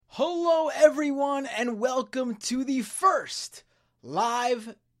Hello, everyone, and welcome to the first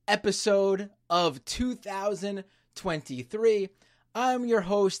live episode of 2023. I'm your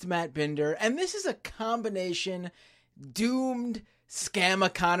host, Matt Binder, and this is a combination doomed scam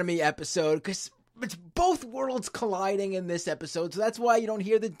economy episode because it's both worlds colliding in this episode, so that's why you don't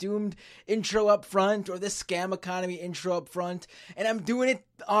hear the doomed intro up front or the scam economy intro up front. And I'm doing it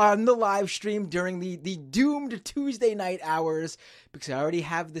on the live stream during the doomed Tuesday night hours because I already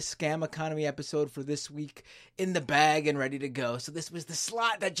have the scam economy episode for this week in the bag and ready to go. So this was the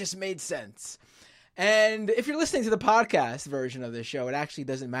slot that just made sense. And if you're listening to the podcast version of this show, it actually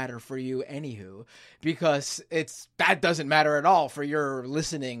doesn't matter for you anywho, because that doesn't matter at all for your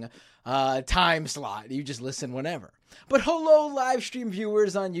listening time slot. You just listen whenever. But hello, live stream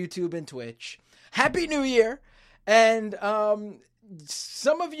viewers on YouTube and Twitch. Happy New Year. And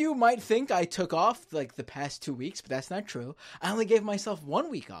some of you might think I took off like the past 2 weeks, but that's not true. I only gave myself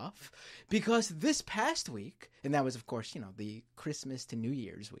 1 week off because this past week, and that was, of course, the Christmas to New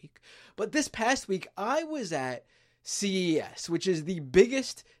Year's week. But this past week, I was at CES, which is the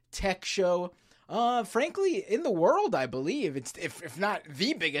biggest tech show, frankly, in the world, I believe. It's, if not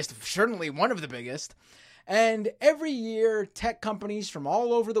the biggest, certainly one of the biggest. And every year, tech companies from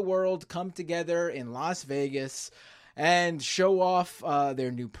all over the world come together in Las Vegas and show off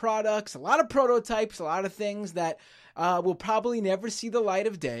their new products, a lot of prototypes, a lot of things that will probably never see the light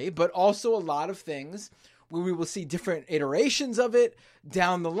of day, but also a lot of things where we will see different iterations of it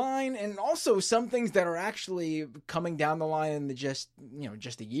down the line, and also some things that are actually coming down the line in just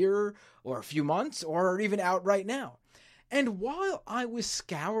a year or a few months or even out right now. And while I was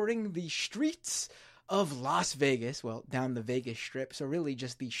scouring the streets of Las Vegas, well, down the Vegas Strip, so really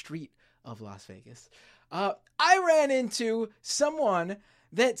just the street of Las Vegas, I ran into someone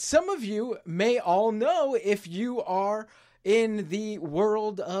that some of you may all know if you are in the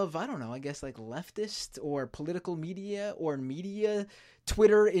world of, I don't know, I guess like leftist or political media or media,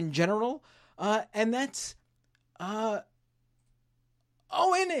 Twitter in general. And that's Owen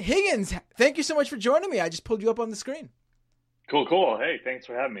Higgins. Thank you so much for joining me. I just pulled you up on the screen. Cool. Hey, thanks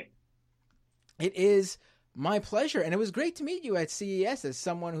for having me. It is my pleasure, and it was great to meet you at CES as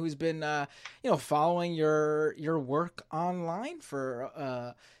someone who's been, following your work online for,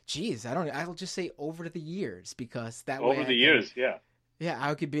 I'll just say over the years, because that way years, yeah,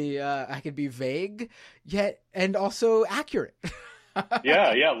 I could be vague yet and also accurate.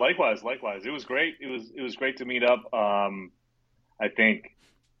 yeah, likewise. It was great. It was great to meet up. I think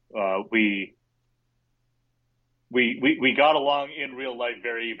we got along in real life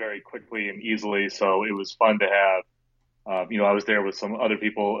very, very quickly and easily. So it was fun to have, I was there with some other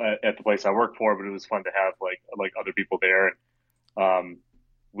people at the place I work for, but it was fun to have like other people there.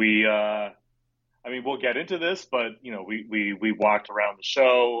 We'll get into this, but we walked around the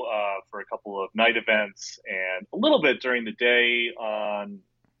show, for a couple of night events and a little bit during the day on,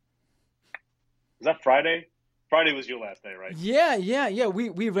 was that Friday? Friday was your last day, right? Yeah.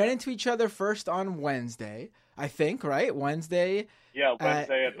 We ran into each other first on Wednesday, I think, right? Wednesday. Yeah,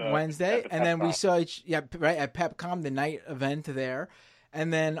 Wednesday at the and then PepCon. we saw at PepCon, the night event there,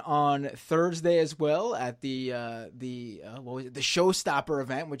 and then on Thursday as well at the Showstopper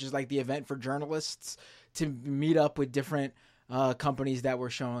event, which is like the event for journalists to meet up with different companies that were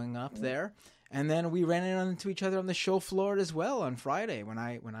showing up there. And then we ran into each other on the show floor as well on Friday when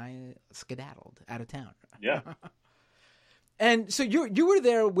I skedaddled out of town. Yeah. And so you were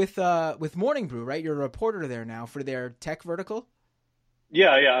there with Morning Brew, right? You're a reporter there now for their tech vertical.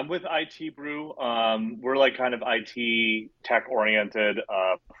 Yeah. I'm with IT Brew. We're like kind of IT tech oriented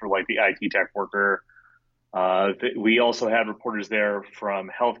for like the IT tech worker. We also had reporters there from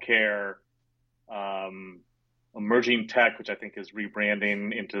healthcare, emerging tech, which I think is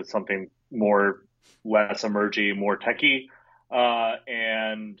rebranding into something less emerging, more techy,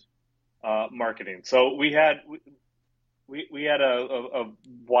 and marketing. So we had a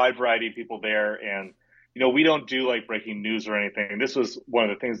wide variety of people there, and we don't do like breaking news or anything. And this was one of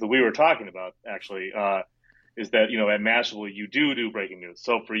the things that we were talking about actually, is that at Mashable you do breaking news.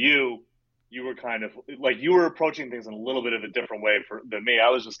 So for you were kind of like, you were approaching things in a little bit of a different way than me. I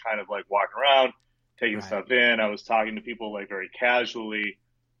was just kind of like walking around, taking stuff in. I was talking to people like very casually,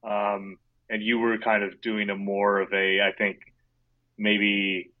 and you were kind of doing a more of a, I think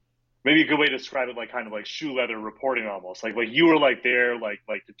maybe a good way to describe it, like kind of like shoe leather reporting almost. Like you were like there, like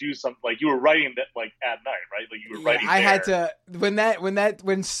to do something, like you were writing that like at night, right? Like you were writing. I had to, when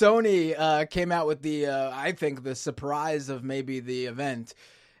Sony came out with the, I think the surprise of maybe the event,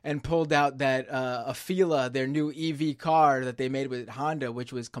 and pulled out that Afeela, their new EV car that they made with Honda,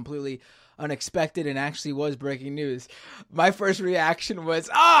 which was completely unexpected and actually was breaking news, my first reaction was,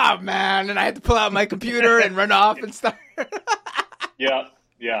 "Oh man!" and I had to pull out my computer and run off and start. Yeah.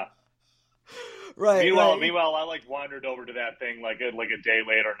 Right. Meanwhile, I like wandered over to that thing like a day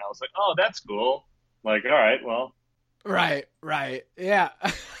later, and I was like, "Oh, that's cool." Like, all right, well. Right. Yeah.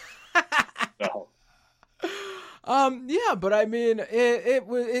 No. Yeah, but I mean,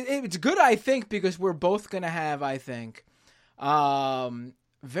 it's good, I think, because we're both gonna have, I think,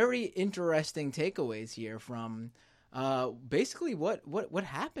 very interesting takeaways here from, basically what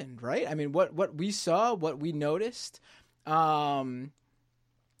happened, right? I mean, what we saw, what we noticed, because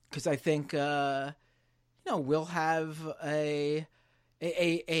I think, we'll have a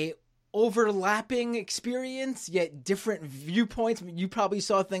overlapping experience, yet different viewpoints. You probably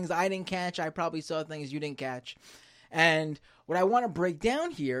saw things I didn't catch. I probably saw things you didn't catch. And what I want to break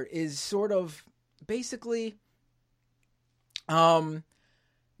down here is sort of basically the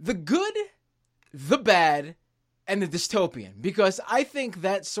good, the bad, and the dystopian. Because I think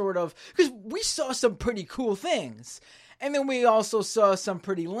that sort of... Because we saw some pretty cool things. And then we also saw some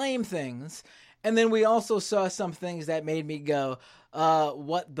pretty lame things. And then we also saw some things that made me go...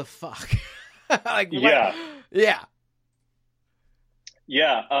 what the fuck? Like, yeah. Yeah.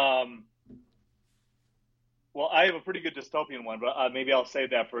 Well, I have a pretty good dystopian one, but maybe I'll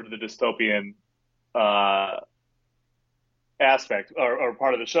save that for the dystopian aspect or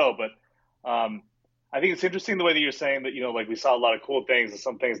part of the show. But I think it's interesting the way that you're saying that, like we saw a lot of cool things and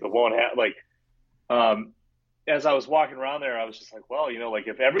some things that won't have, like, as I was walking around there, I was just like, well, like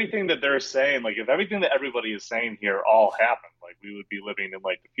if everything that they're saying, like if everything that everybody is saying here all happened, like we would be living in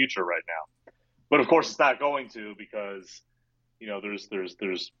like the future right now. But of course it's not going to, because, there's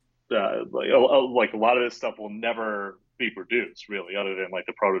like a lot of this stuff will never be produced really, other than like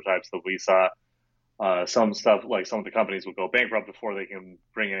the prototypes that we saw. Some stuff, like some of the companies will go bankrupt before they can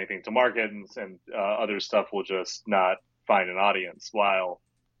bring anything to market, and other stuff will just not find an audience. But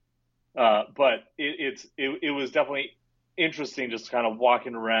it was definitely interesting just kind of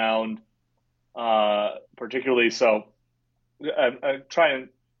walking around, particularly. So I'm trying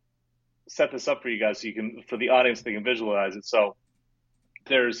to set this up for you guys so for the audience, they can visualize it. So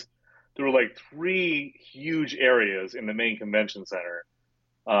there were like 3 huge areas in the main convention center.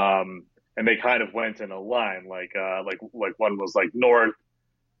 And they kind of went in a line, like one was like north,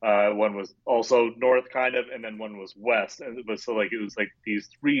 one was also north kind of, and then one was west. And but so like it was like these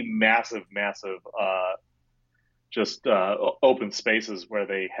 3 massive, just open spaces where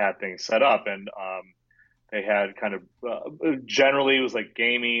they had things set up, and they had kind of generally it was like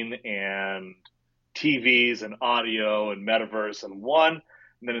gaming and TVs and audio and metaverse in one,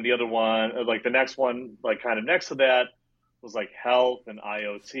 and then in the other one, like the next one, like kind of next to that, was like health and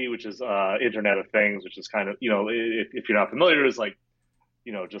IoT, which is Internet of Things, which is kind of, if you're not familiar, is like,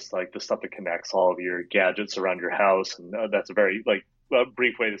 just like the stuff that connects all of your gadgets around your house. And that's a very like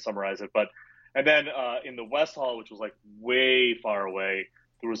brief way to summarize it. And then in the West Hall, which was like way far away,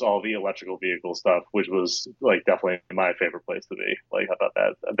 there was all the electrical vehicle stuff, which was like definitely my favorite place to be. Like I thought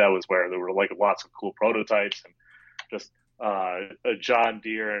that was where there were like lots of cool prototypes, and just John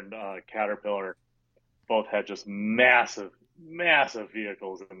Deere and Caterpillar both had just massive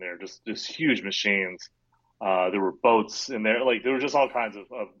vehicles in there, just huge machines. There were boats in there, like there were just all kinds of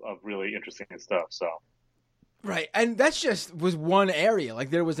really interesting stuff. So, right, and that's was one area. Like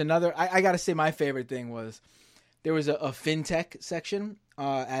there was another. I got to say, my favorite thing was there was a fintech section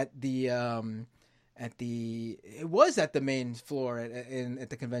at the main floor at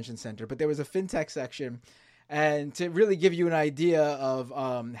the convention center, but there was a fintech section. And to really give you an idea of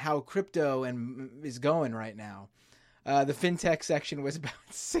how crypto is going right now, the fintech section was about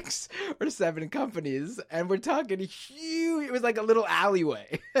 6 or 7 companies, and we're talking huge. It was like a little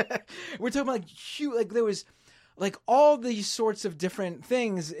alleyway. We're talking like huge. Like there was like all these sorts of different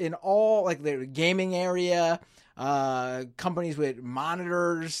things in all, like the gaming area, companies with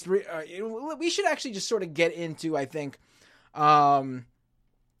monitors. We should actually just sort of get into, I think.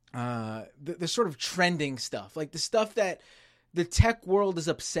 The sort of trending stuff, like the stuff that the tech world is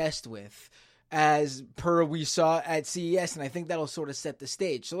obsessed with, as per we saw at CES, and I think that'll sort of set the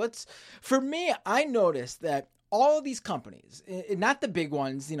stage. So for me, I noticed that all of these companies, not the big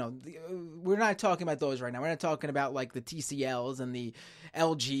ones, we're not talking about those right now. We're not talking about like the TCLs and the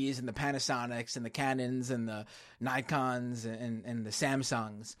LGs and the Panasonics and the Canons and the Nikons and the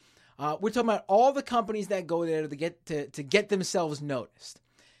Samsungs. We're talking about all the companies that go there to get themselves noticed.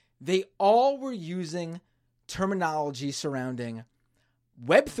 They all were using terminology surrounding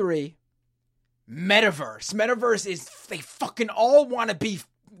Web3, Metaverse. Metaverse is, they fucking all want to be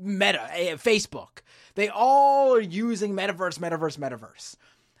Meta, Facebook. They all are using Metaverse.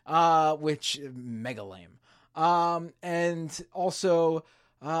 which mega lame. And also,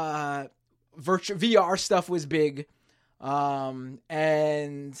 virtual VR stuff was big. And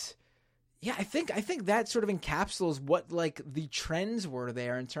yeah, I think that sort of encapsulates what like the trends were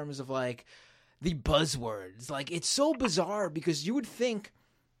there in terms of like the buzzwords. Like, it's so bizarre because you would think,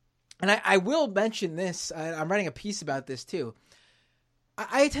 and I will mention this, I'm writing a piece about this too.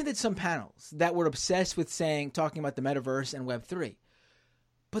 I attended some panels that were obsessed with talking about the metaverse and Web3.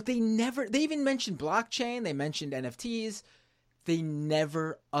 But they even mentioned blockchain, they mentioned NFTs, they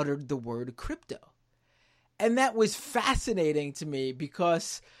never uttered the word crypto. And that was fascinating to me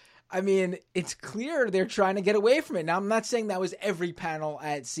because, I mean, it's clear they're trying to get away from it. Now, I'm not saying that was every panel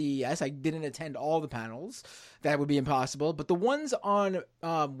at CES. I didn't attend all the panels. That would be impossible. But the ones on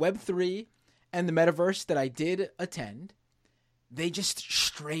Web3 and the metaverse that I did attend, they just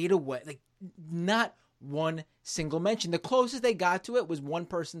strayed away. Like, not one single mention. The closest they got to it was one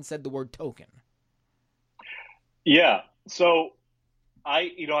person said the word token. Yeah. So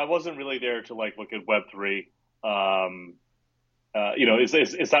I wasn't really there to like look at Web3.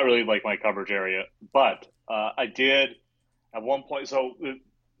 It's not really like my coverage area, but I did at one point. So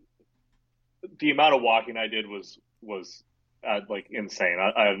the amount of walking I did was like insane.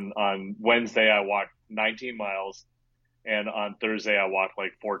 On Wednesday, I walked 19 miles. And on Thursday, I walked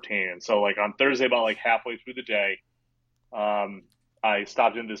like 14. And so like on Thursday, about like halfway through the day, I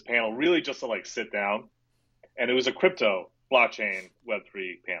stopped in this panel really just to like sit down. And it was a crypto blockchain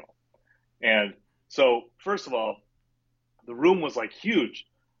Web3 panel. And so first of all, the room was like huge,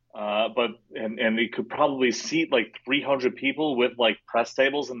 but it could probably seat like 300 people with like press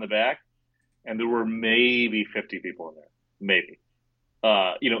tables in the back. And there were maybe 50 people in there, maybe,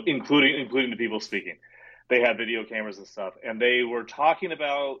 including the people speaking. They had video cameras and stuff, and they were talking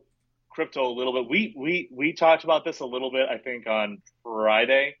about crypto a little bit. We talked about this a little bit, I think, on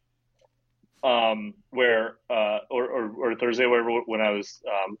Friday, where or Thursday, wherever, when I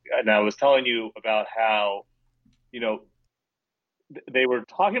was telling you about how, they were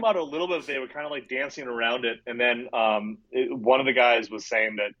talking about it a little bit. They were kind of like dancing around it, and then one of the guys was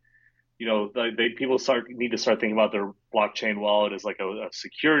saying that, people need to start thinking about their blockchain wallet as like a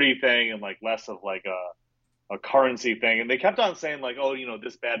security thing and like less of like a currency thing. And they kept on saying like, oh,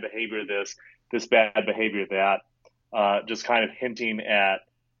 this bad behavior, this bad behavior, that, just kind of hinting at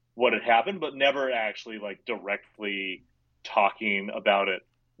what had happened, but never actually like directly talking about it.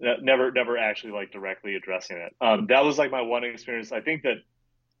 Never actually like directly addressing it. That was like my one experience. I think I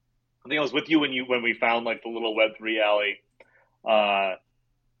was with you when we found like the little Web3 alley,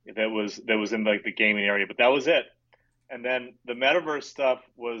 that was in like the gaming area, but that was it. And then the metaverse stuff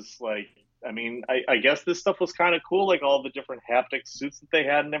was like, I mean, I guess this stuff was kind of cool, like all the different haptic suits that they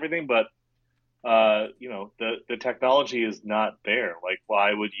had and everything, but the technology is not there. Like,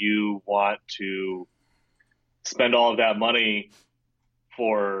 why would you want to spend all of that money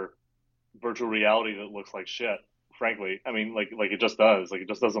for virtual reality that looks like shit? Frankly, I mean, like it just does. Like, it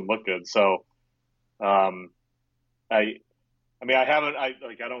just doesn't look good. So, I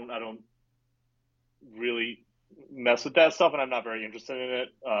don't really mess with that stuff, and I'm not very interested in it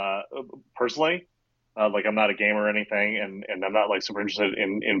personally. Like, I'm not a gamer or anything, and I'm not like super interested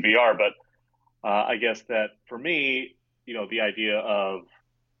in VR. But I guess that for me, the idea of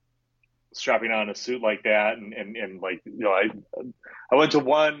strapping on a suit like that, and like, I went to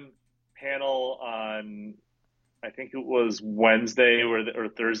one panel on, I think it was Wednesday or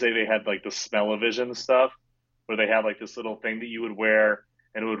Thursday. They had like the smell-o-vision stuff, where they have like this little thing that you would wear,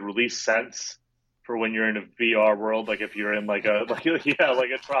 and it would release scents for when you're in a VR world. Like if you're in like a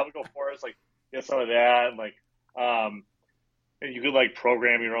tropical forest, like some of that, and like and you could like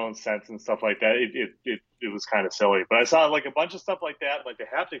program your own scents and stuff like that. It was kind of silly, but I saw like a bunch of stuff like that, like the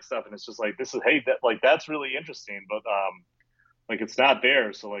haptic stuff, and it's just like, that's really interesting, but like it's not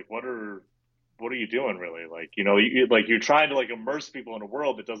there. So like, what are you doing really? Like, you're trying to like immerse people in a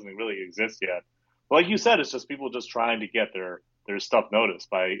world that doesn't really exist yet. Like you said, it's just people just trying to get their stuff noticed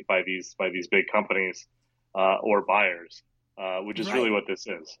by these big companies or buyers, which is really what this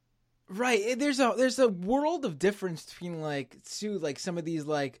is. Right. There's a world of difference between like some of these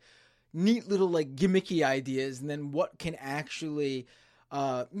like neat little like gimmicky ideas, and then what can actually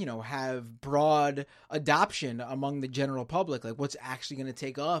have broad adoption among the general public, like what's actually going to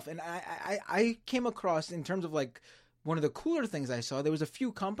take off. And I came across, in terms of like one of the cooler things I saw, there was a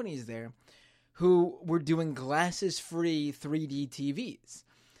few companies there who were doing glasses-free 3D TVs.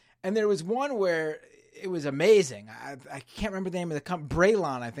 And there was one where it was amazing. I can't remember the name of the company.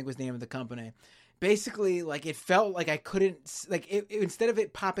 Braylon, I think, was the name of the company. Basically, like, it felt like I couldn't, like, instead of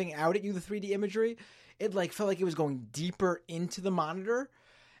it popping out at you, the 3D imagery, it like felt like it was going deeper into the monitor.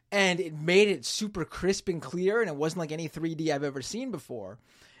 and it made it super crisp and clear, and it wasn't like any 3D I've ever seen before.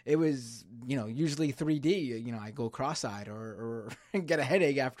 It was, usually 3D, I go cross-eyed or get a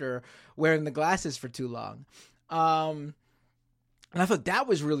headache after wearing the glasses for too long. And I thought that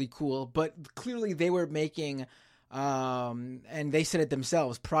was really cool, but clearly they were making, and they said it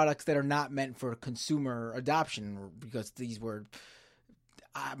themselves, products that are not meant for consumer adoption, because these were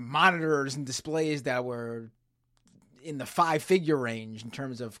monitors and displays that were in the 5-figure range in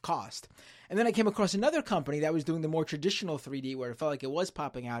terms of cost. And then I came across another company that was doing the more traditional 3D, where it felt like it was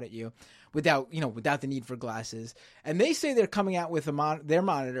popping out at you without the need for glasses. And they say they're coming out with their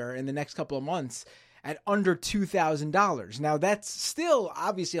monitor in the next couple of months at under $2,000. Now, that's still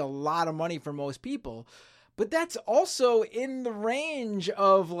obviously a lot of money for most people, but that's also in the range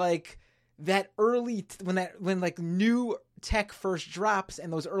of like that early when like new tech first drops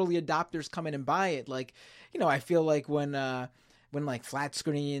and those early adopters come in and buy it. Like, I feel like when like flat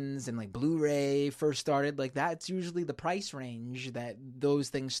screens and like Blu-ray first started, like that's usually the price range that those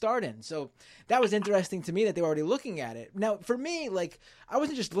things start in. So that was interesting to me that they were already looking at it. Now, for me, like I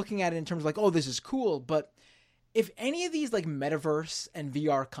wasn't just looking at it in terms of like, oh, this is cool, but if any of these like metaverse and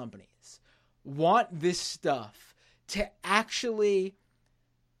VR companies want this stuff to actually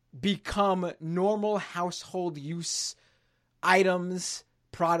become normal household use items,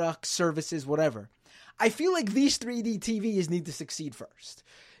 products, services, whatever, I feel like these 3D TVs need to succeed first,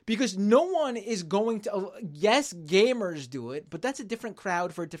 because no one is going to, yes, gamers do it, but that's a different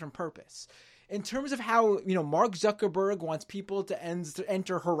crowd for a different purpose. In terms of how, Mark Zuckerberg wants people to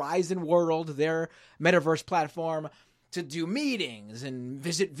enter Horizon World, their metaverse platform, to do meetings and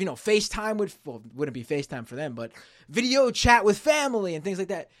visit, FaceTime wouldn't be FaceTime for them, but video chat with family and things like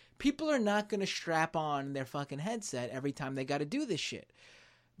that. People are not going to strap on their fucking headset every time they got to do this shit.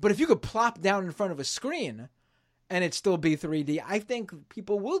 But if you could plop down in front of a screen and it still be 3D, I think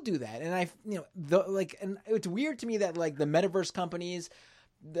people will do that. And and it's weird to me that like the metaverse companies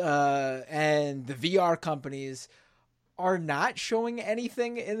and the VR companies are not showing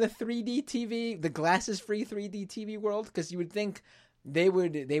anything in the 3D TV, the glasses-free 3D TV world, because you would think they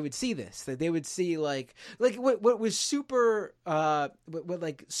would see this, that they would see like what was super what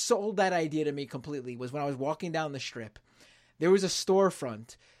like sold that idea to me completely was when I was walking down the strip. There was a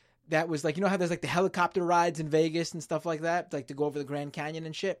storefront that was like, how there's like the helicopter rides in Vegas and stuff like that, like to go over the Grand Canyon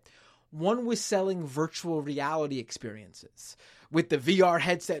and shit. One was selling virtual reality experiences with the VR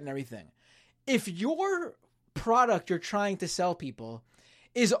headset and everything. If your product you're trying to sell people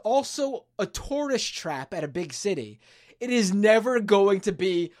is also a tourist trap at a big city, it is never going to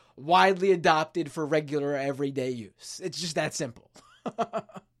be widely adopted for regular everyday use. It's just that simple.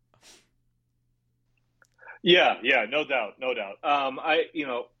 Yeah, no doubt.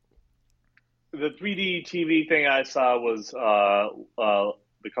 The 3D TV thing I saw was the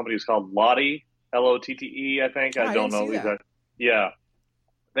company is called Lottie, Lotte, I think. I don't know exactly. Yeah,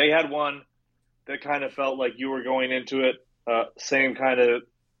 they had one that kind of felt like you were going into it. Same kind of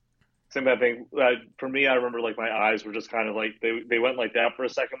thing. For me, I remember like my eyes were just kind of like they went like that for a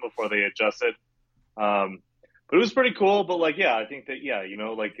second before they adjusted. But it was pretty cool. But like, yeah, I think that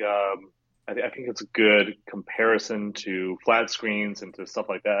I think it's a good comparison to flat screens and to stuff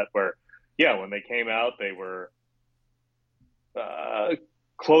like that, where, yeah, when they came out, they were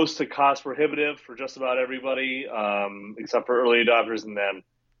close to cost prohibitive for just about everybody, except for early adopters. And then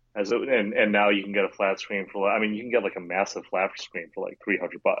and now you can get a flat screen you can get like a massive flat screen for like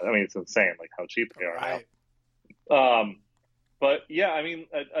 $300. I mean, it's insane, like how cheap they are right now. But yeah, I mean,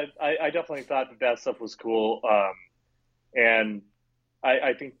 I definitely thought that stuff was cool. And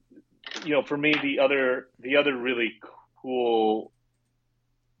I think, for me, the other really cool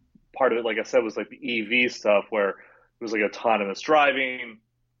part of it, like I said, was like the EV stuff, where it was like autonomous driving.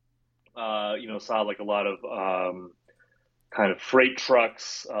 Saw like a lot of kind of freight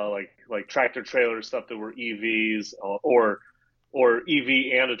trucks, like tractor trailer stuff that were EVs or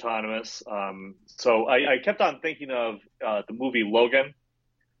EV and autonomous. So I kept on thinking of the movie Logan.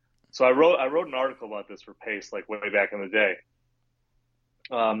 So I wrote an article about this for Pace like way back in the day.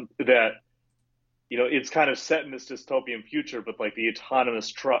 That it's kind of set in this dystopian future, but like the autonomous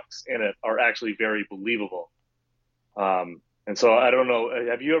trucks in it are actually very believable. And so I don't know.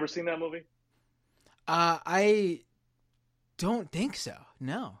 Have you ever seen that movie? I don't think so.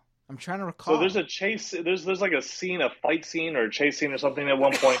 No, I'm trying to recall. So there's a chase. There's like a fight scene or a chase scene or something at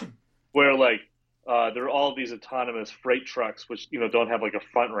one point where like there are all these autonomous freight trucks which don't have like a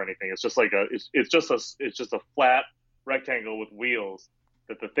front or anything. It's just like it's just a flat rectangle with wheels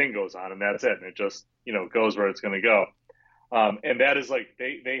that the thing goes on, and that's it. And it just goes where it's going to go. And that is like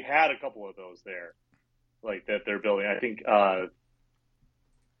they had a couple of those there, like that they're building. I think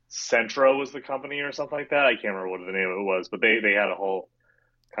Centro was the company or something like that. I can't remember what the name of it was, but they had a whole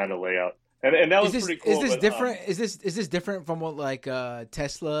kind of layout, and that was pretty cool. Is this different? Is this different from what like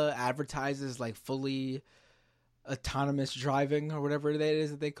Tesla advertises, like fully autonomous driving or whatever it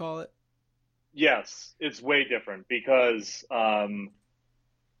is that they call it? Yes, it's way different because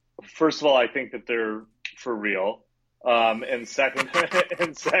first of all, I think that they're for real, and second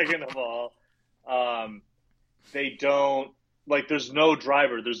and second of all, they don't like. There's no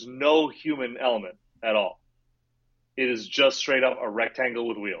driver. There's no human element at all. It is just straight up a rectangle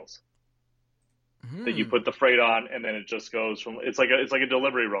with wheels that you put the freight on, and then it just goes from. It's like a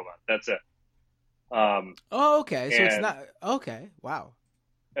delivery robot. That's it. Oh, okay. So it's not okay. Wow.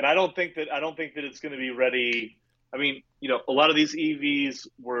 And I don't think that it's going to be ready. I mean, a lot of these EVs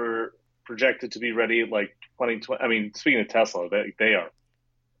were projected to be ready like 2020. I mean, speaking of Tesla, they're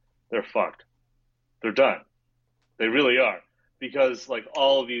fucked. They're done. They really are, because like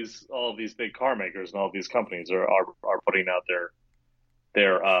all of these big car makers and all of these companies are putting out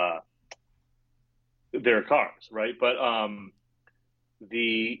their cars, right? But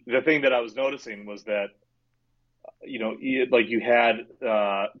the thing that I was noticing was that like you had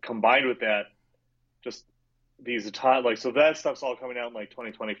combined with that just these so that stuff's all coming out in like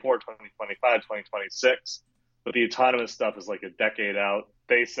 2024, 2025, 2026, but the autonomous stuff is like a decade out,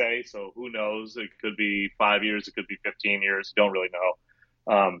 they say. So who knows? It could be 5 years, it could be 15 years. You don't really know.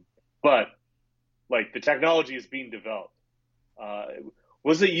 But like the technology is being developed.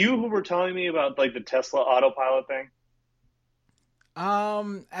 Was it you who were telling me about like the Tesla autopilot thing?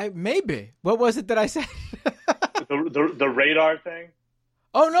 Maybe. What was it that I said? the radar thing?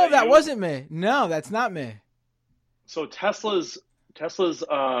 Oh no, that wasn't me. No, that's not me. So Tesla's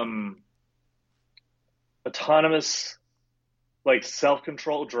autonomous like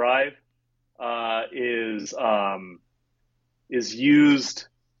self-control drive is used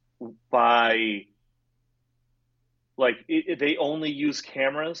by like they only use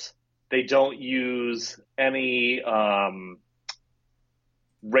cameras. They don't use any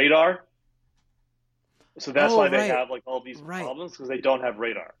radar. So that's why they have like all these problems, because they don't have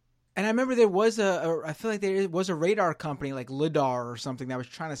radar. And I remember there was I feel like there was a radar company like Lidar or something that was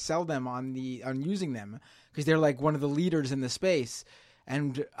trying to sell them on using them, because they're like one of the leaders in the space,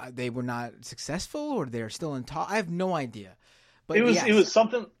 and they were not successful, or they're still in talk. I have no idea. But it was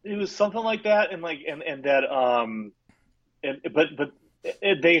something like that, but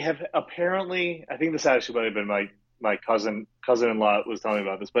they have apparently, I think this actually might have been my cousin-in-law was telling me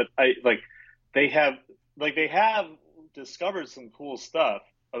about this, but they have discovered some cool stuff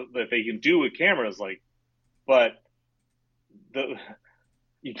that they can do with cameras, but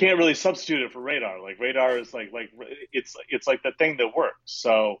you can't really substitute it for radar. Like radar is like it's like the thing that works.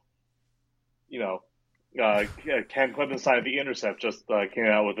 So, Ken Klippenstein at The Intercept just came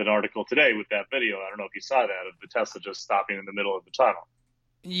out with an article today with that video. I don't know if you saw that, of the Tesla just stopping in the middle of the tunnel.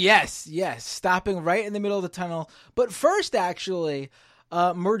 Yes, stopping right in the middle of the tunnel. But first, actually,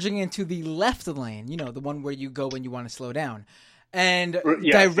 merging into the left lane, the one where you go when you want to slow down. And cutting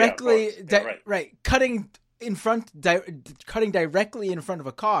directly in front of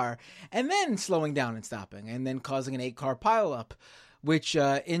a car, and then slowing down and stopping, and then causing an 8-car pileup, which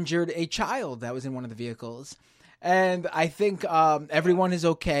injured a child that was in one of the vehicles. And I think everyone is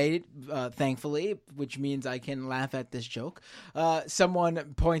okay, thankfully, which means I can laugh at this joke.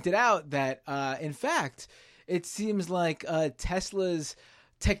 Someone pointed out that, in fact, it seems like Tesla's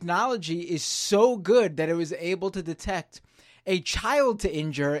technology is so good that it was able to detect a child to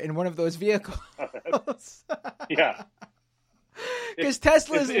injure in one of those vehicles. Yeah. Because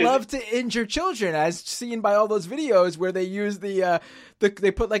Teslas love to injure children, as seen by all those videos where they use they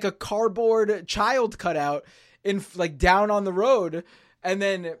put like a cardboard child cutout in like down on the road, and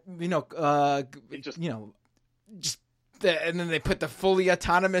then and then they put the fully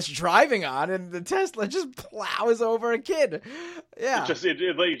autonomous driving on, and the Tesla just plows over a kid. Yeah,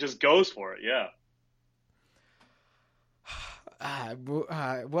 it just goes for it. Yeah.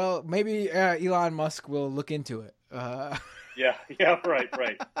 Well, maybe Elon Musk will look into it. Yeah, right.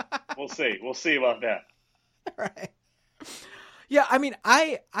 We'll see about that. Right. Yeah, I mean,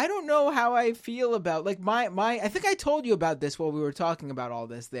 I don't know how I feel about like my I think I told you about this while we were talking about all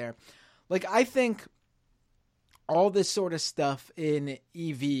this there. Like, I think all this sort of stuff in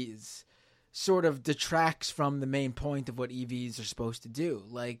EVs sort of detracts from the main point of what EVs are supposed to do.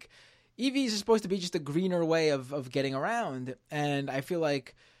 Like, EVs are supposed to be just a greener way of getting around, and I feel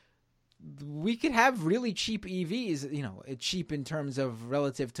like we could have really cheap EVs, cheap in terms of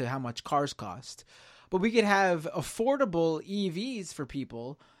relative to how much cars cost, but we could have affordable EVs for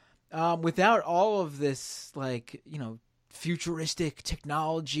people without all of this, futuristic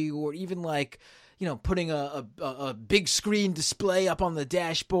technology, or even like, putting a big screen display up on the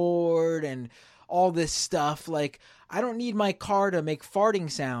dashboard and all this stuff. Like, I don't need my car to make farting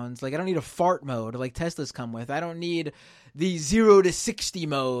sounds. Like, I don't need a fart mode like Teslas come with. I don't need the 0 to 60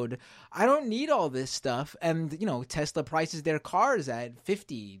 mode. I don't need all this stuff. And, Tesla prices their cars at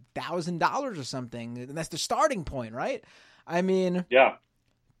 $50,000 or something. And that's the starting point, right? I mean, yeah.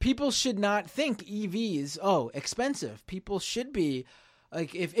 People should not think EVs, expensive. People should be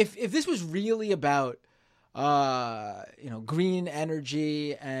like, if this was really about, green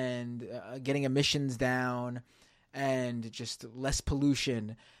energy and getting emissions down and just less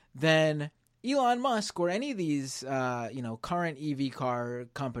pollution, then Elon Musk or any of these, current EV car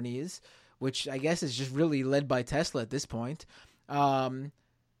companies, which I guess is just really led by Tesla at this point,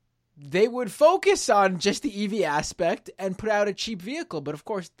 they would focus on just the EV aspect and put out a cheap vehicle. But of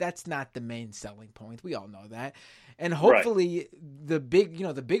course, that's not the main selling point. We all know that. And hopefully the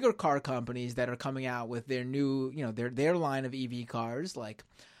bigger car companies that are coming out with their new, their line of EV cars like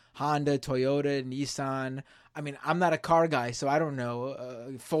Honda, Toyota, Nissan. I mean, I'm not a car guy, so I don't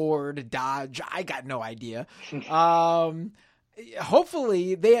know. Ford, Dodge, I got no idea.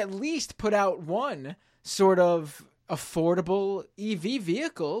 Hopefully they at least put out one sort of affordable EV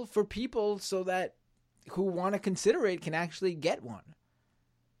vehicle for people so that who want to consider it can actually get one.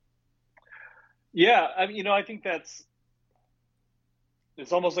 Yeah, I mean, I think it's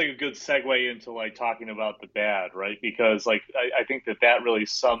almost like a good segue into like talking about the bad, right? Because like I think that really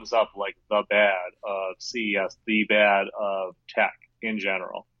sums up like the bad of CES, the bad of tech in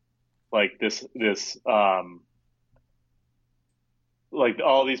general. Like this like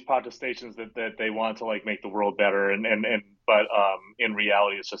all these protestations that they want to like make the world better but in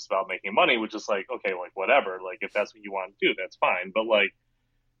reality it's just about making money, which is like, okay, like whatever, like if that's what you want to do, that's fine. But like,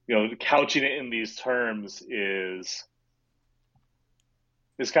 couching it in these terms is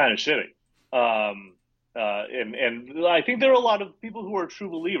kind of shitty. And I think there are a lot of people who are true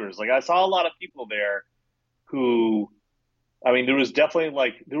believers. Like I saw a lot of people there who, I mean, there was definitely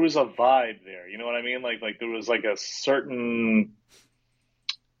like, there was a vibe there. You know what I mean? Like there was like a certain,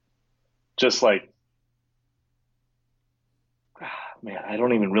 just like, man, I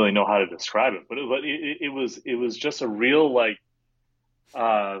don't even really know how to describe it, but it was just a real like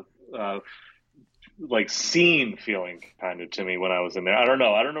scene feeling kind of to me when I was in there. I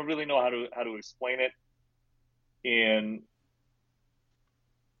don't really know how to explain it in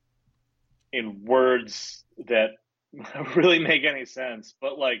words that really make any sense,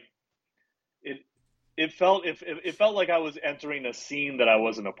 but like it felt like I was entering a scene that I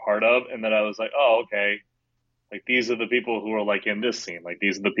wasn't a part of, and that I was like, oh, okay, like these are the people who are like in this scene, like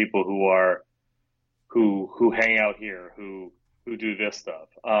these are the people who hang out here, who do this stuff.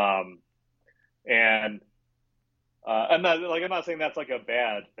 And I'm not saying that's like a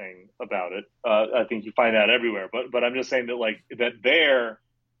bad thing about it. I think you find that everywhere, but I'm just saying that like that there,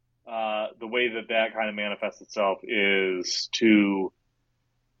 the way that kind of manifests itself is to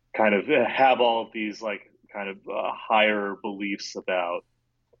kind of have all of these like kind of higher beliefs about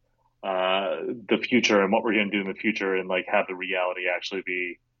the future and what we're going to do in the future, and like have the reality actually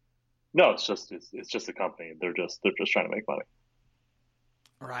be, no, it's just a company. They're just trying to make money.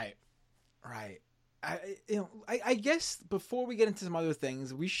 Right. I guess before we get into some other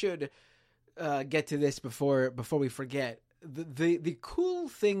things, we should get to this before we forget. The cool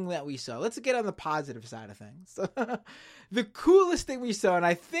thing that we saw. Let's get on the positive side of things. The coolest thing we saw, and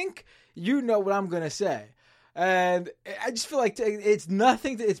I think you know what I'm gonna say, and I just feel like it's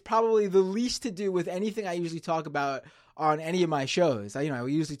nothing. It's probably the least to do with anything I usually talk about on any of my shows. I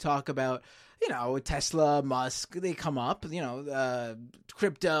usually talk about, Tesla, Musk, they come up,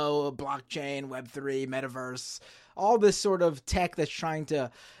 crypto, blockchain, Web3, metaverse, all this sort of tech that's trying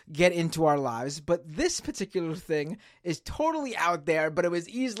to get into our lives. But this particular thing is totally out there, but it was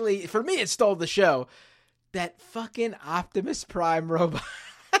easily, for me, it stole the show. That fucking Optimus Prime robot.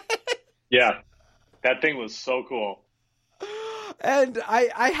 Yeah, that thing was so cool. And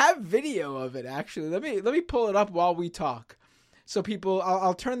I have video of it, actually. Let me pull it up while we talk. So people,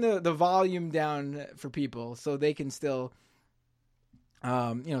 I'll turn the volume down for people so they can still,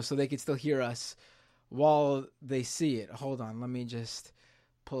 so they can still hear us while they see it. Hold on, let me just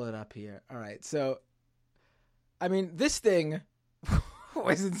pull it up here. All right, so, I mean, this thing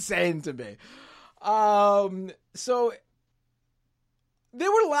was insane to me. So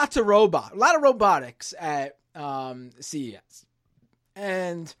there were lots of robotics at CES,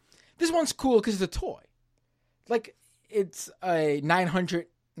 and this one's cool because it's a toy. Like, it's a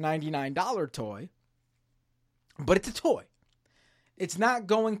 $999 toy, but it's a toy. It's not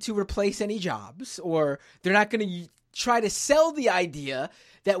going to replace any jobs, or they're not going to try to sell the idea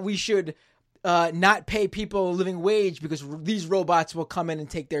that we should not pay people a living wage because these robots will come in and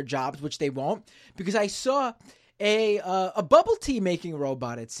take their jobs, which they won't. Because I saw a bubble tea making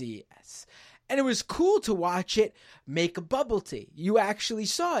robot at CES, and it was cool to watch it make a bubble tea. You actually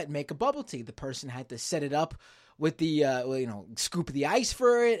saw it make a bubble tea. The person had to set it up with the scoop the ice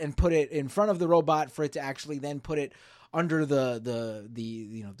for it and put it in front of the robot for it to actually then put it under the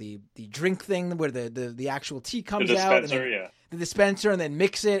drink thing where the actual tea comes out, and then the dispenser, and then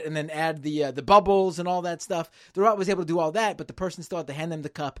mix it, and then add the bubbles and all that stuff. The robot was able to do all that, but the person still had to hand them the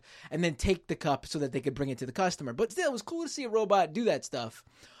cup and then take the cup so that they could bring it to the customer. But still, it was cool to see a robot do that stuff.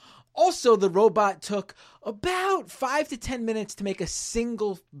 Also, the robot took about 5 to 10 minutes to make a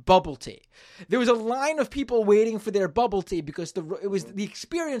single bubble tea. There was a line of people waiting for their bubble tea because it was the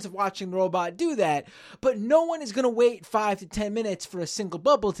experience of watching the robot do that. But no one is going to wait 5 to 10 minutes for a single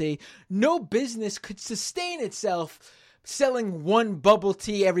bubble tea. No business could sustain itself selling one bubble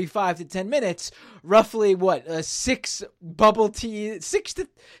tea every 5 to 10 minutes. Roughly, 6 to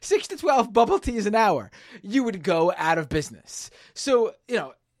 12 bubble teas an hour. You would go out of business. So,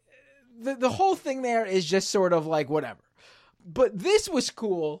 the whole thing there is just sort of like whatever. But this was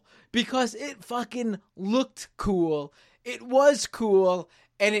cool because it fucking looked cool. It was cool.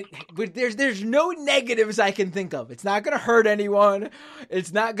 And there's no negatives I can think of. It's not going to hurt anyone.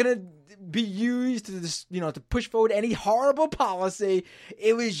 It's not going to be used to push forward any horrible policy.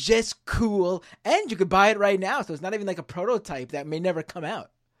 It was just cool. And you could buy it right now. So it's not even like a prototype that may never come out.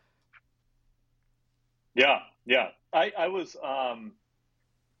 Yeah. Yeah. I was,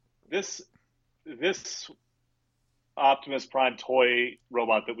 This Optimus Prime toy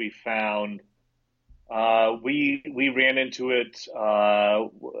robot that we found, we ran into it.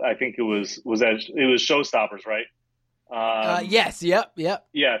 I think it was Showstoppers, right? Yes. Yep.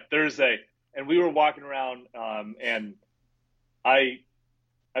 Yeah, Thursday, and we were walking around, and I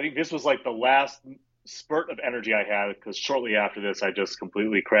think this was like the last spurt of energy I had because shortly after this I just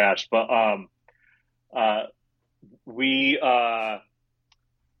completely crashed. But we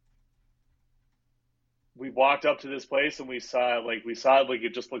walked up to this place and we saw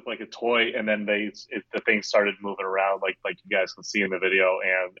it just looked like a toy, and then the thing started moving around like you guys can see in the video,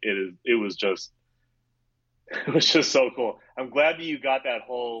 and it was just so cool. I'm glad that you got that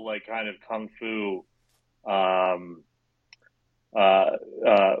whole like kind of kung fu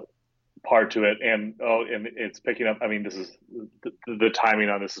part to it, and it's picking up. I mean, this is the timing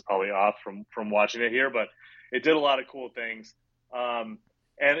on this is probably off from watching it here, but it did a lot of cool things.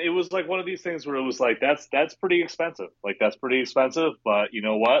 And it was like one of these things where it was like, that's pretty expensive. Like, that's pretty expensive, but you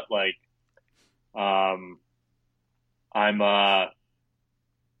know what? Like, I'm fine.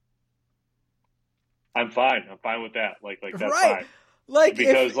 I'm fine with that. Like that's right. Fine. Like,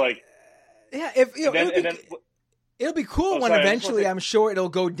 because it'll be cool when eventually I'm sure it'll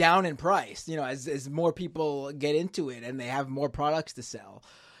go down in price, as more people get into it and they have more products to sell.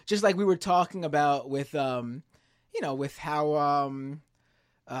 Just like we were talking about with, with how,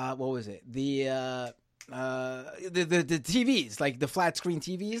 what was it? The TVs, like the flat screen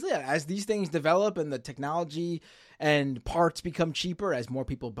TVs. Yeah, as these things develop and the technology and parts become cheaper, as more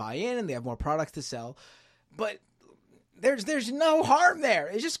people buy in and they have more products to sell. But there's no harm there.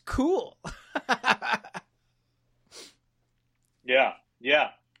 It's just cool. Yeah.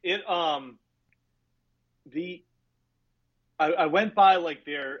 It I went by like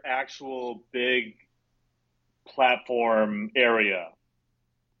their actual big platform area,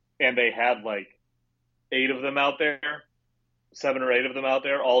 and they had like 8 of them out there, 7 or 8 of them out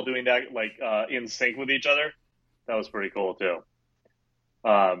there, all doing that like in sync with each other. That was pretty cool too.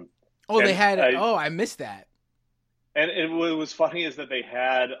 They had. I missed that. And what was funny is that they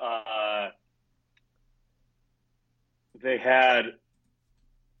had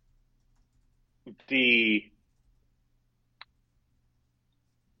the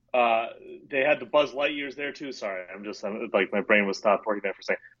Buzz Lightyears there too. Sorry, I'm like my brain was stopped working there for a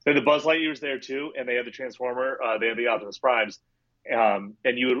second. They had the Buzz Lightyears there too, and they had the Transformer. They had the Optimus Primes, and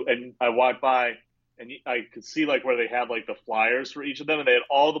I walked by, and I could see like where they had like the flyers for each of them, and they had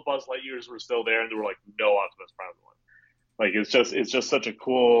all the Buzz Lightyears were still there, and there were like no Optimus Primes one. Like it's just such a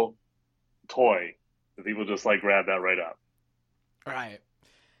cool toy that people just like grab that right up. Right.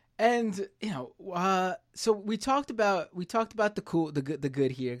 And so we talked about the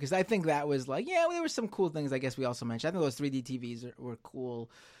good here, because I think that was like, there were some cool things. I guess we also mentioned. I think those 3D TVs were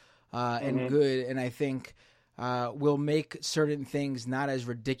cool and good, and I think will make certain things not as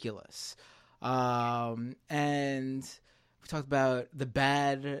ridiculous. And we talked about the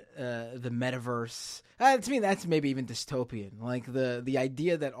metaverse. To me, that's maybe even dystopian. Like the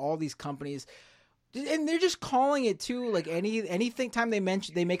idea that all these companies And they're just calling it too, like anything time they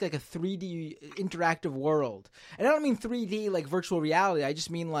make like a 3D interactive world. And I don't mean 3D like virtual reality. I just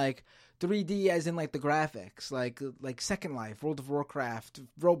mean like 3D as in like the graphics, like Second Life, World of Warcraft,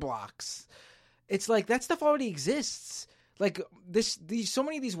 Roblox. It's like that stuff already exists. Like so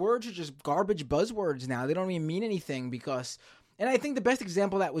many of these words are just garbage buzzwords now. They don't even mean anything because, and I think the best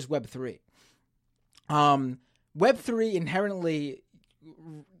example of that was Web3. Web3 inherently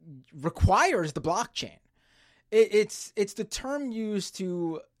requires the blockchain. It's the term used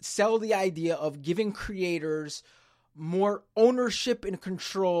to sell the idea of giving creators more ownership and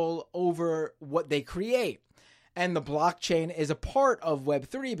control over what they create. And the blockchain is a part of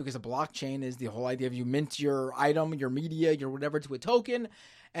Web3 because a blockchain is the whole idea of you mint your item, your media, your whatever to a token,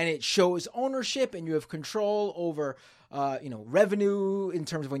 and it shows ownership and you have control over revenue in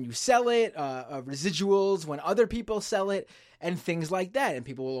terms of when you sell it, residuals when other people sell it, and things like that. And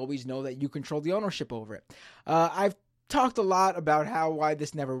people will always know that you control the ownership over it. I've talked a lot about why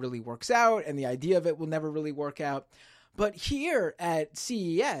this never really works out and the idea of it will never really work out. But here at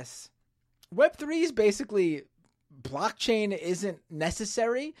CES, Web3 is basically blockchain isn't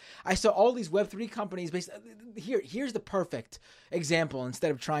necessary. I saw all these Web3 companies here's the perfect example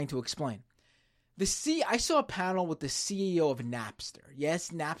instead of trying to explain. I saw a panel with the CEO of Napster. Yes,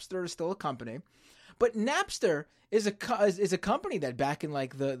 Napster is still a company, but Napster is a company that back in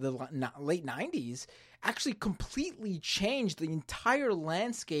like the late 90s actually completely changed the entire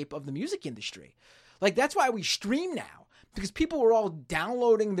landscape of the music industry. Like that's why we stream now. Because people were all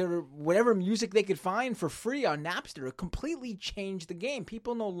downloading their whatever music they could find for free on Napster. It completely changed the game.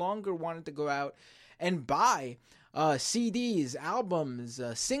 People no longer wanted to go out and buy CDs, albums,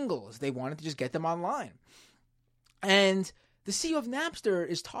 singles. They wanted to just get them online. And the CEO of Napster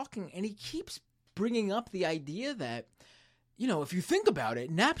is talking, and he keeps bringing up the idea that, if you think about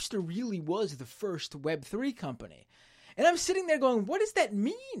it, Napster really was the first Web3 company. And I'm sitting there going, what does that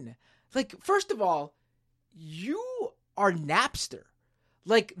mean? Like, first of all, you are Napster.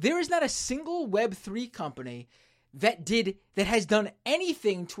 Like, there is not a single Web3 company that has done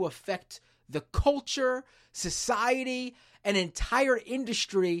anything to affect the culture, society, an entire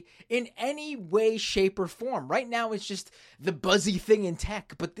industry in any way, shape, or form. Right now, it's just the buzzy thing in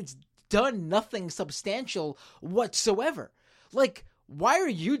tech, but it's done nothing substantial whatsoever. Like, why are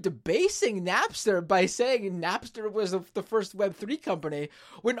you debasing Napster by saying Napster was the first Web3 company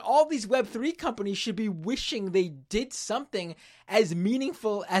when all these Web3 companies should be wishing they did something as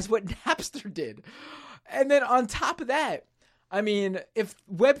meaningful as what Napster did? And then on top of that, I mean, if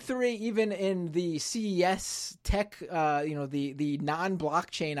Web3, even in the CES tech, the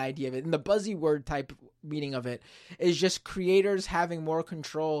non-blockchain idea of it, and the buzzword type meaning of it, is just creators having more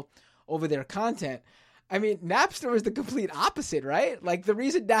control over their content. I mean, Napster was the complete opposite, right? Like, the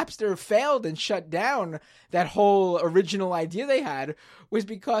reason Napster failed and shut down that whole original idea they had was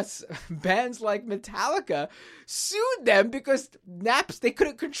because bands like Metallica sued them because they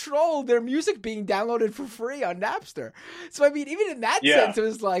couldn't control their music being downloaded for free on Napster. So, I mean, even in that sense, it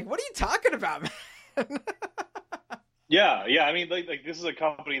was like, what are you talking about, man? Yeah. I mean, like this is a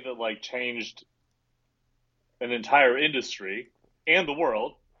company that, like, changed an entire industry and the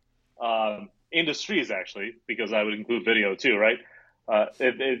world. Industries, actually, because I would include video too, right?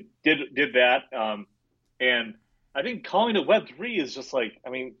 It did that, and I think calling it Web3 is just like,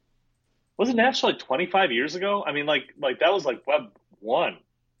 I mean, wasn't Napster like 25 years ago? I mean, like that was like Web 1,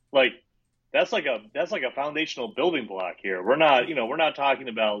 like that's like a foundational building block here. We're not talking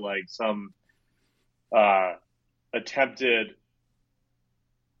about like some attempted,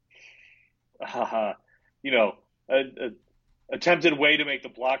 attempted way to make the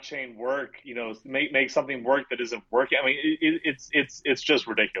blockchain work, make something work that isn't working. I mean, it's just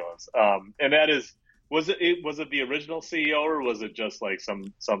ridiculous. And that is, was it the original CEO or was it just like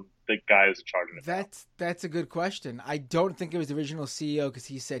some big guy who's in charge of it? That's a good question. I don't think it was the original CEO because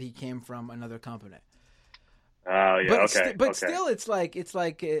he said he came from another company. Still, it's like, it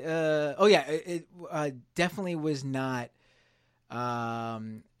definitely was not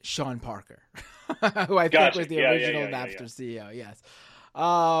Sean Parker, who I think was the original Napster CEO. Yes.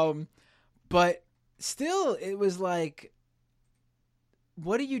 But still, it was like,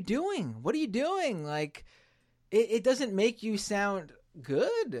 what are you doing? What are you doing? Like, it doesn't make you sound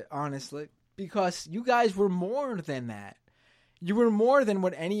good, honestly, because you guys were more than that. You were more than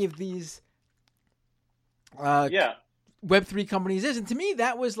what any of these Web3 companies is. And to me,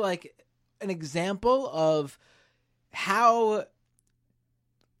 that was like an example of how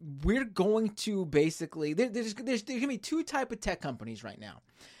we're going to basically, there's going to be two type of tech companies right now.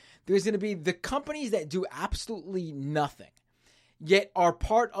 There's going to be the companies that do absolutely nothing. yet are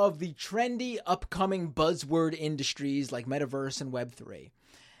part of the trendy upcoming buzzword industries like metaverse and Web3.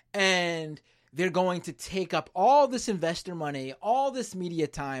 And they're going to take up all this investor money, all this media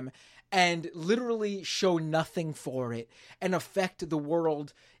time, and literally show nothing for it and affect the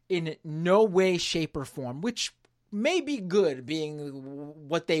world in no way, shape, or form, which may be good being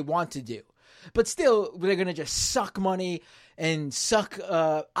what they want to do. But still, they're going to just suck money and suck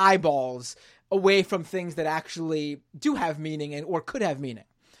eyeballs away from things that actually do have meaning and or could have meaning.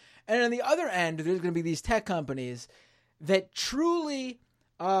 And on the other end, there's going to be these tech companies that truly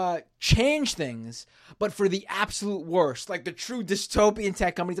change things, but for the absolute worst, like the true dystopian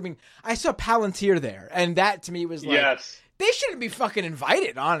tech companies. I mean, I saw Palantir there, and that to me was like, yes, they shouldn't be fucking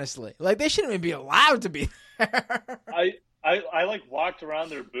invited, honestly. Like, they shouldn't even be allowed to be there. I like walked around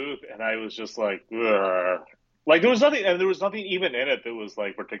their booth and I was just like, ugh. Like there was nothing even in it that was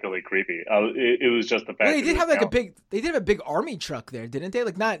like particularly creepy. It was just the fact. Well, they did have like they did have a big army truck there, didn't they?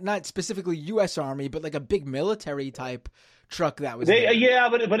 Like not specifically U.S. Army, but like a big military type truck that was there. Yeah,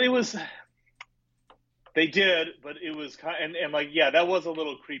 but it was. They did, but it was kind and like yeah, that was a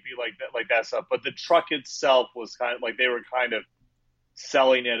little creepy like that stuff. But the truck itself was kind of like they were kind of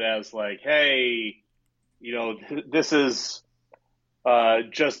selling it as like, hey, you know, this is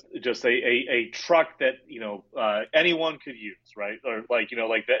just a truck that anyone could use, right? Or like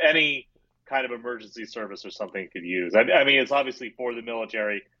like that any kind of emergency service or something could use. I mean, it's obviously for the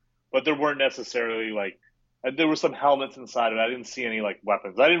military, but there weren't necessarily like. There were some helmets inside of it. I didn't see any like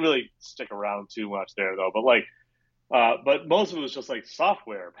weapons. I didn't really stick around too much there though. But like, but most of it was just like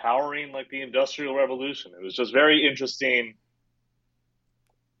software powering like the Industrial Revolution. It was just very interesting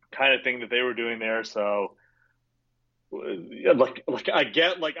kind of thing that they were doing there. So, like I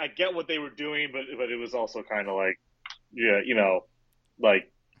get what they were doing, but it was also kind of like, yeah,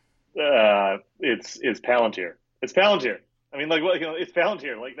 like it's Palantir. It's Palantir. I mean, like it's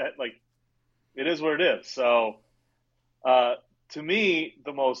Palantir like that like. It is what it is. So, to me,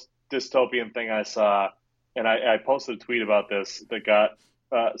 the most dystopian thing I saw, and I posted a tweet about this that got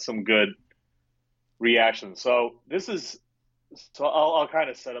some good reactions. So I'll kind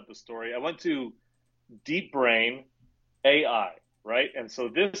of set up the story. I went to Deep Brain AI, right? And so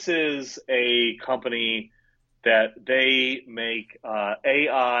this is a company that they make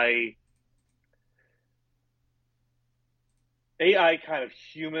AI kind of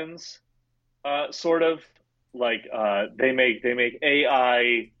humans. Sort of like they make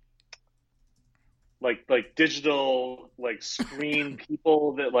AI like digital like screen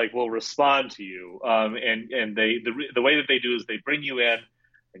people that like will respond to you. And the way that they do is they bring you in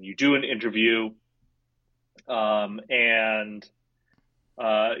and you do an interview. And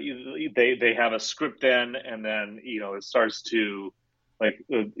they have a script then, and then it starts to like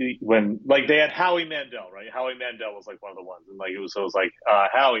when like they had Howie Mandel, right? Howie Mandel was like one of the ones, and like it was like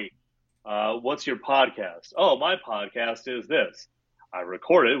Howie. What's your podcast? Oh, my podcast is this. I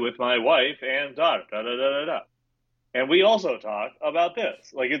record it with my wife and daughter. Da, da, da, da, da. And we also talk about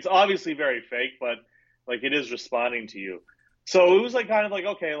this. Like, it's obviously very fake, but like it is responding to you. So it was like kind of like,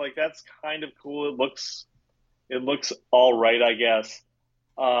 okay, like that's kind of cool. It looks all right, I guess.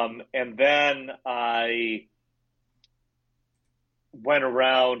 And then I went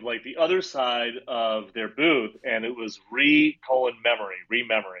around like the other side of their booth, and it was remembering.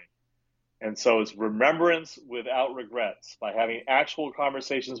 And so it's remembrance without regrets. By having actual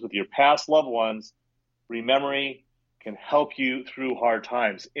conversations with your past loved ones, Rememory can help you through hard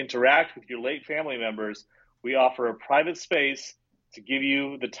times. Interact with your late family members. We offer a private space to give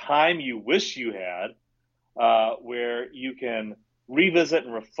you the time you wish you had, where you can revisit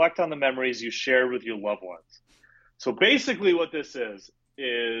and reflect on the memories you shared with your loved ones. So basically what this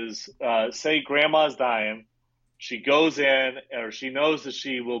is say grandma's dying. She goes in, or she knows that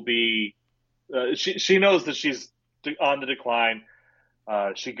she will be she knows that she's on the decline.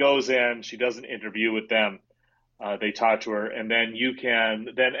 She goes in, she does an interview with them. They talk to her, and then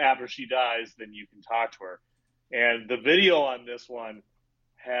then after she dies, then you can talk to her. And the video on this one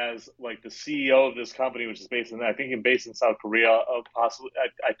has like the CEO of this company, which is based in South Korea, possibly.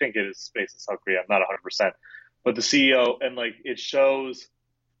 I think it is based in South Korea. I'm not 100%, but the CEO, and like it shows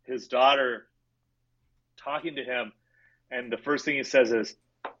his daughter talking to him, and the first thing he says is,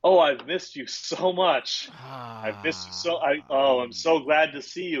 "Oh, I've missed you so much. I've missed you so. I'm so glad to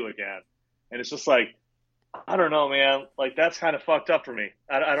see you again." And it's just like, I don't know, man. Like that's kind of fucked up for me.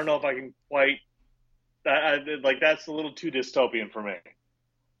 I don't know if I can quite. Like that's a little too dystopian for me.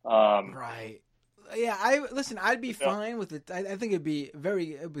 Right. Yeah. I'd be fine with it. I think it'd be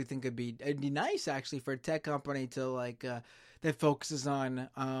it'd be nice actually for a tech company to like that focuses on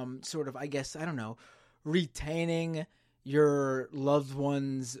sort of, I guess, I don't know, retaining your loved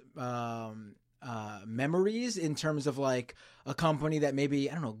ones' memories in terms of like a company that maybe,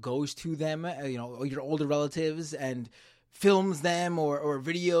 I don't know, goes to them, your older relatives and films them or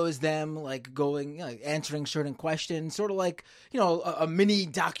videos them, like going, answering certain questions, sort of like, a mini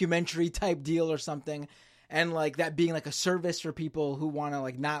documentary type deal or something. And like that being like a service for people who want to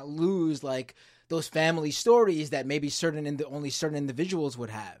like not lose like those family stories that maybe only certain individuals would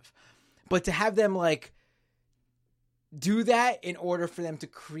have. But to have them like do that in order for them to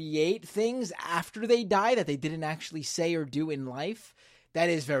create things after they die that they didn't actually say or do in life, that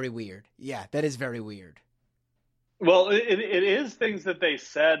is very weird. Yeah, that is very weird. Well, it is things that they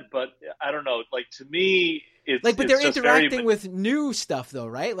said, but I don't know. Like, to me, it's like, but they're just interacting with new stuff, though,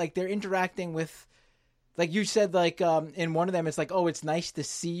 right? Like, they're interacting with, like you said, like in one of them, it's like, oh, it's nice to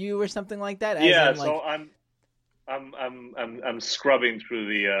see you or something like that. Yeah. So I'm scrubbing through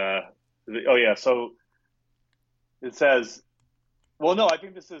the oh yeah. So it says, well, no, I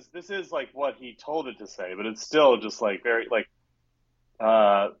think this is like what he told it to say, but it's still just like very like,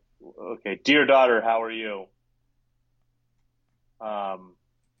 okay, dear daughter, how are you?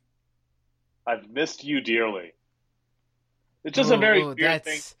 I've missed you dearly. It's just a very weird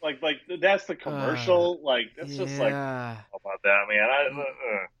thing. Like that's the commercial. Like that's just like, how about that, man?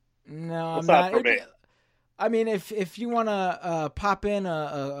 No, I'm not. For me. I mean, if you want to pop open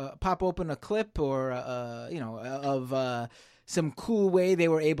a clip or of some cool way they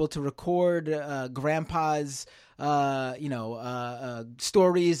were able to record Grandpa's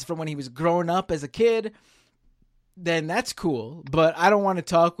stories from when he was growing up as a kid, then that's cool. But I don't want to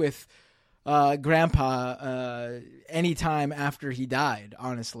talk with Grandpa anytime after he died,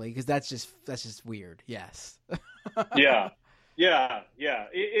 honestly, because that's just weird. Yes. Yeah.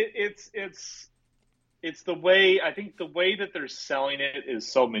 It's the way, I think the way that they're selling it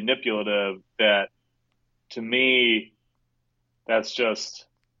is so manipulative that, to me, it's just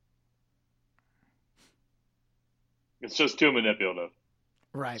too manipulative.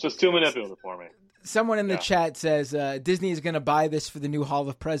 Right. It's just too manipulative for me. Someone in the chat says Disney is going to buy this for the new Hall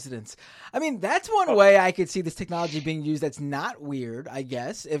of Presidents. I mean, that's one way I could see this technology being used that's not weird, I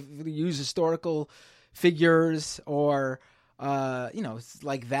guess, if you use historical figures or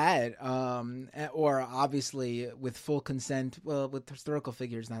like that, or obviously with full consent. Well, with historical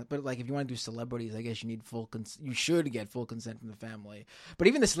figures, not. But like if you want to do celebrities, I guess you need you should get full consent from the family. But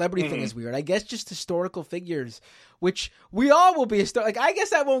even the celebrity thing is weird. I guess just historical figures, which we all will be like. I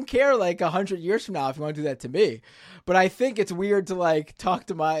guess I won't care like 100 years from now if you want to do that to me. But I think it's weird to like talk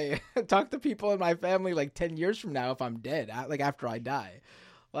to people in my family like 10 years from now if I'm dead, like after I die.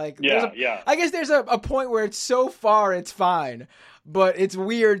 Like, I guess there's a point where it's so far it's fine, but it's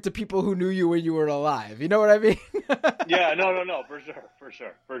weird to people who knew you when you were alive. You know what I mean? Yeah, no, for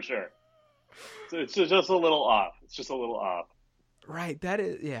sure. So it's just a little off. It's just a little off. Right. That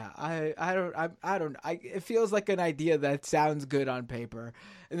is, yeah. I don't. It feels like an idea that sounds good on paper,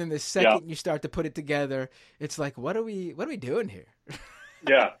 and then the second you start to put it together, it's like, what are we doing here?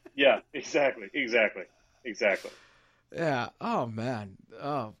 Yeah. Exactly. Yeah. Oh man.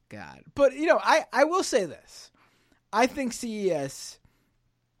 Oh God. But I will say this. I think CES,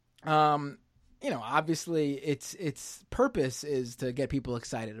 obviously its purpose is to get people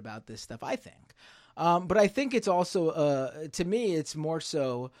excited about this stuff, I think. But I think it's also, to me, it's more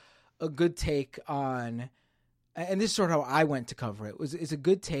so a good take on, and this is sort of how I went to cover it, is a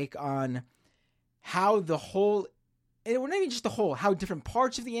good take on how the whole, and not even just the whole, how different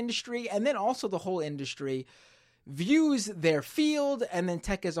parts of the industry, and then also the whole industry views their field and then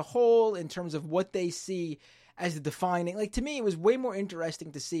tech as a whole in terms of what they see as the defining. Like, to me, it was way more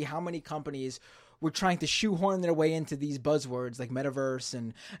interesting to see how many companies were trying to shoehorn their way into these buzzwords like metaverse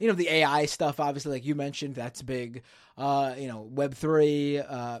and, the AI stuff, obviously, like you mentioned, that's big. Web3,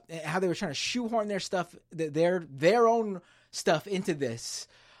 how they were trying to shoehorn their stuff, their own stuff into this.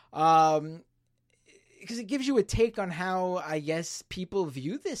 Because it gives you a take on how, I guess, people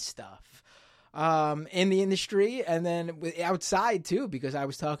view this stuff. In the industry and then outside too, because I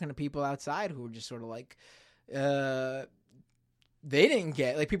was talking to people outside who were just sort of like, they didn't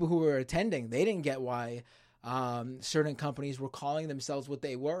get, like people who were attending, they didn't get why certain companies were calling themselves what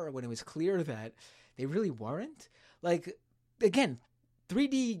they were when it was clear that they really weren't. Like, again,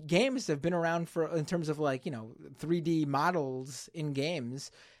 3D games have been around in terms of like, 3D models in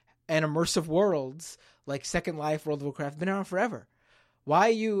games and immersive worlds like Second Life, World of Warcraft, been around forever.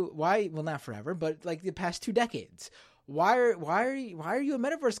 Why, well, not forever, but like the past 2 decades. Why are you a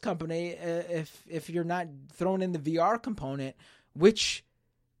metaverse company if you're not throwing in the VR component, which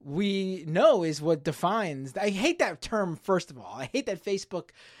we know is what defines. I hate that term, first of all. I hate that Facebook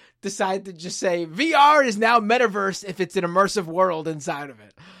decide to just say VR is now metaverse if it's an immersive world inside of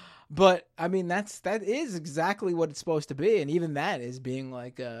it. But I mean, that is exactly what it's supposed to be, and even that is being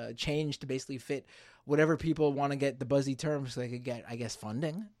like changed to basically fit whatever people want to get the buzzy terms so they could get, I guess,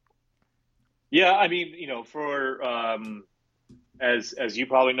 funding. Yeah, I mean, for as you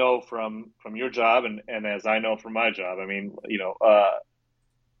probably know from your job, and as I know from my job, I mean,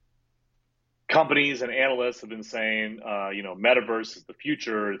 companies and analysts have been saying, metaverse is the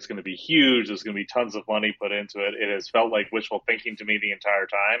future. It's going to be huge. There's going to be tons of money put into it. It has felt like wishful thinking to me the entire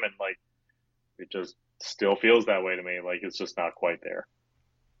time, and like it just still feels that way to me. Like it's just not quite there.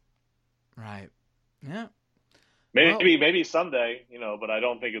 Right. Yeah. Maybe someday, but I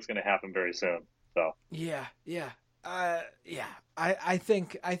don't think it's going to happen very soon. So yeah. I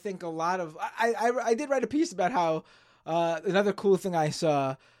think a lot of I did write a piece about how another cool thing I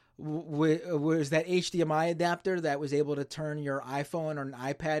saw was that HDMI adapter that was able to turn your iPhone or an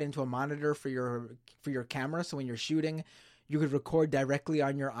iPad into a monitor for your camera. So when you're shooting, you could record directly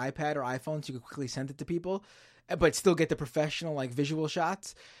on your iPad or iPhone, so you could quickly send it to people, but still get the professional like visual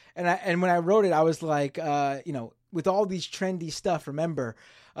shots. And when I wrote it, I was like, with all these trendy stuff, remember,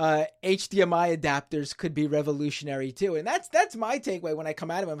 HDMI adapters could be revolutionary too. And that's my takeaway when I come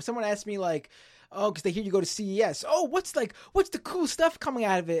out of it. When someone asks me like, oh, because they hear you go to CES. Oh, what's the cool stuff coming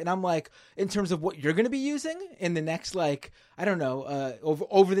out of it? And I'm like, in terms of what you're going to be using in the next, like, I don't know,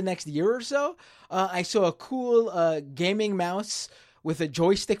 over the next year or so. I saw a cool gaming mouse with a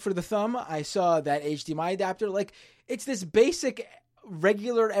joystick for the thumb. I saw that HDMI adapter. Like, it's this basic,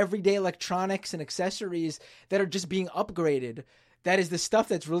 regular, everyday electronics and accessories that are just being upgraded. That is the stuff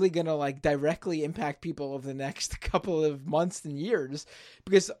that's really going to like directly impact people over the next couple of months and years,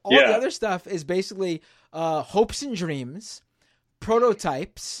 because all the other stuff is basically hopes and dreams,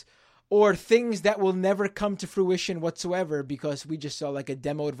 prototypes, or things that will never come to fruition whatsoever because we just saw like a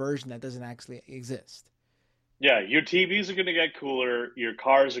demoed version that doesn't actually exist. Yeah, your TVs are going to get cooler. Your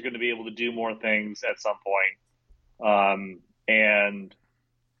cars are going to be able to do more things at some point. And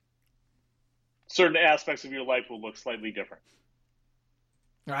certain aspects of your life will look slightly different.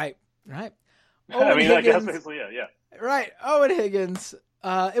 Right. I mean, Higgins, I guess basically, yeah. Right. Owen Higgins.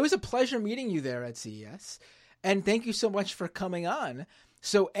 It was a pleasure meeting you there at CES. And thank you so much for coming on.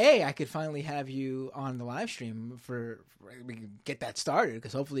 So, I could finally have you on the live stream we can get that started,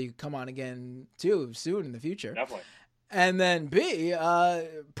 because hopefully you come on again, too, soon in the future. Definitely. And then, B,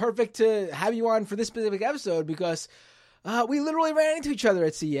 perfect to have you on for this specific episode, because we literally ran into each other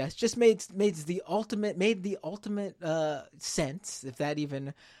at CES. Just made the ultimate sense, if that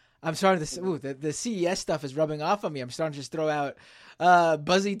even. I'm starting to. Ooh, the CES stuff is rubbing off on me. I'm starting to just throw out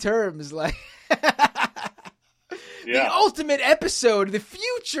buzzy terms like the ultimate episode, the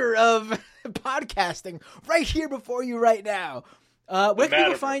future of podcasting, right here before you right now. Where can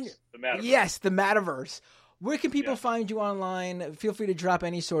people find you? The metaverse. Yes, the metaverse. Where can people find you online? Feel free to drop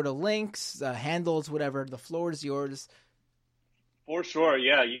any sort of links, handles, whatever. The floor is yours. For sure,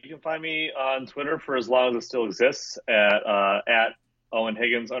 yeah. You can find me on Twitter for as long as it still exists at Eoin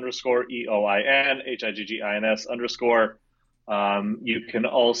Higgins _ EOIN HIGGINS _. You can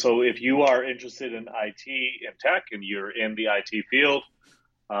also, if you are interested in IT and tech and you're in the IT field,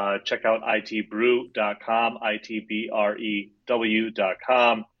 check out itbrew.com,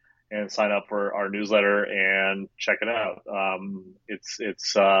 itbrew.com, and sign up for our newsletter and check it out. It's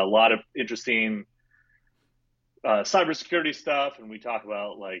a lot of interesting cybersecurity stuff, and we talk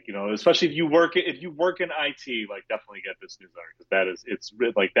about especially if you work in IT, like definitely get this newsletter, because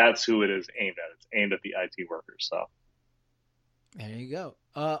that's who it is aimed at. It's aimed at the IT workers. So there you go.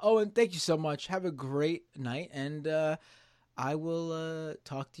 Owen, thank you so much. Have a great night, and I will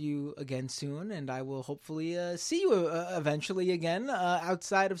talk to you again soon, and I will hopefully see you eventually again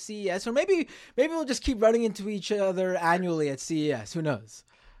outside of CES, or maybe we'll just keep running into each other annually at CES. Who knows?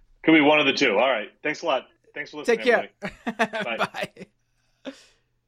 Could be one of the two. All right. Thanks a lot. Thanks for listening. Take care. Bye. Bye.